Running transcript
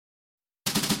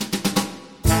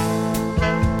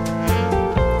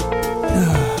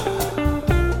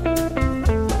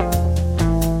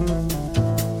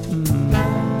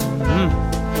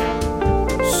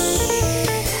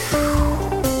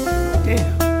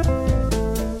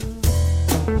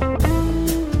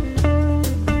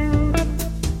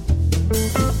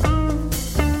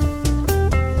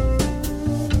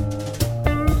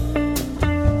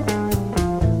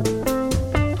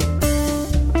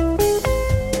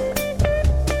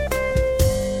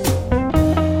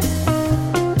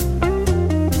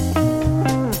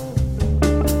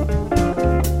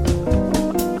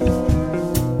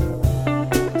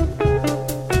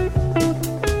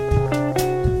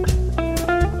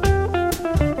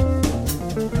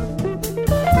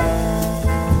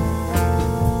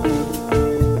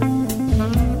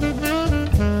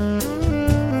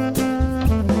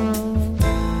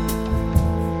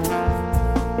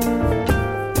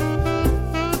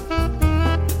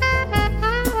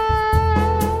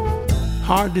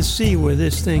hard to see where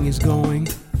this thing is going.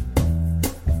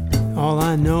 All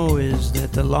I know is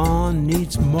that the lawn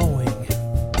needs mowing.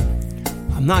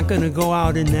 I'm not gonna go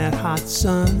out in that hot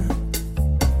sun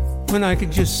when I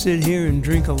could just sit here and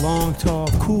drink a long, tall,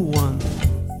 cool one.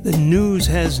 The news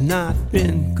has not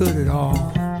been good at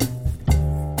all.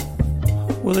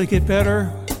 Will it get better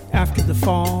after the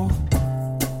fall?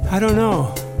 I don't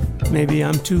know. Maybe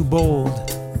I'm too bold.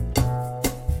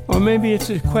 Or maybe it's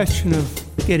a question of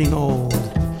getting old.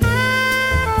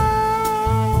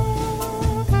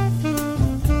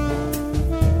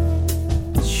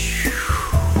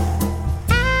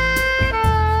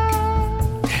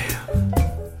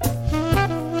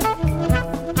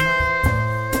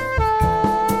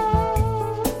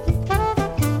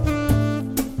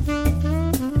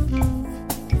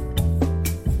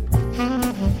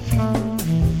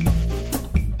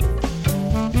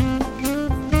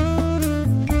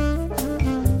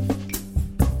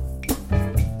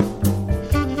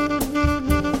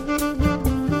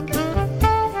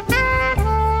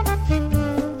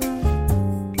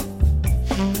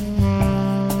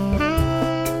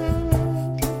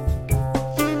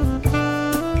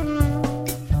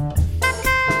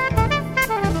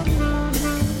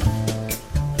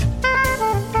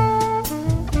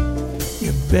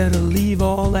 Better leave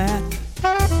all that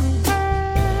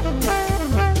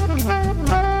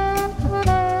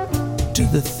to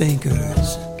the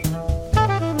thinkers.